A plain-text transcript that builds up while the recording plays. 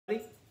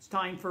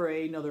time for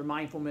another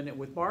Mindful Minute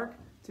with Mark.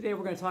 Today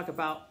we're going to talk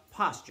about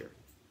posture.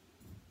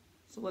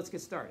 So let's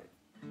get started.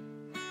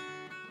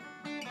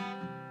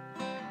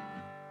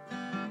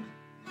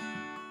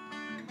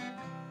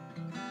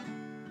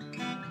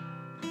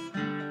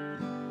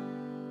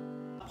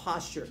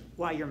 Posture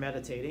while you're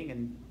meditating,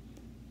 and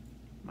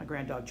my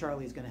Granddog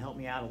Charlie is going to help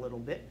me out a little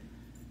bit.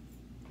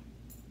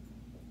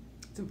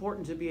 It's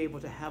important to be able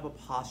to have a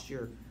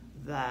posture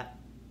that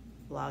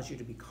allows you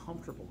to be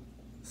comfortable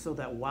so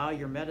that while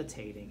you're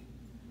meditating,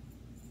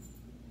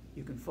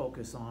 you can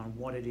focus on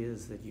what it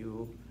is that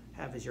you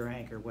have as your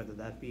anchor, whether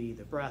that be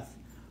the breath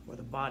or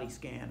the body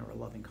scan or a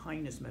loving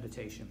kindness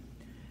meditation.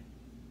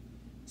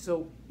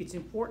 So it's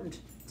important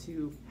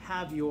to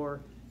have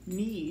your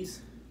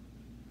knees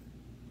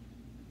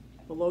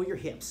below your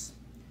hips.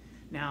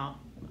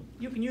 Now,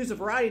 you can use a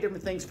variety of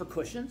different things for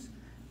cushions.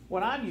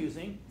 What I'm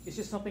using is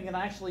just something that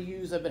I actually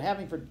use, I've been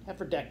having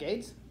for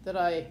decades, that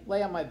I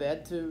lay on my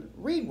bed to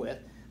read with.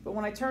 But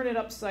when I turn it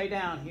upside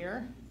down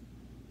here,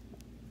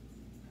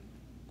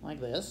 like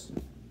this,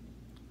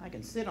 I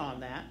can sit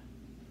on that,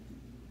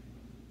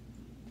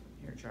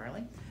 here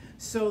Charlie,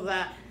 so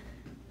that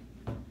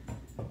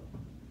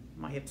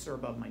my hips are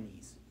above my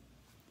knees.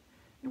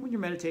 And when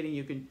you're meditating,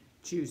 you can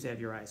choose to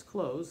have your eyes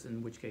closed,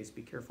 in which case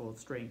be careful of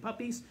straying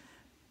puppies,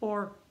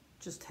 or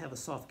just have a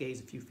soft gaze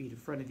a few feet in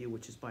front of you,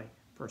 which is by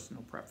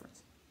personal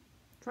preference.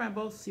 Try them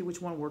both, see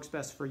which one works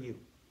best for you.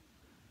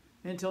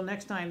 And until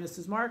next time, this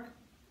is Mark.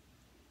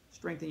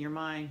 Strengthen your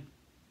mind,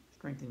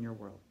 strengthen your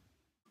world.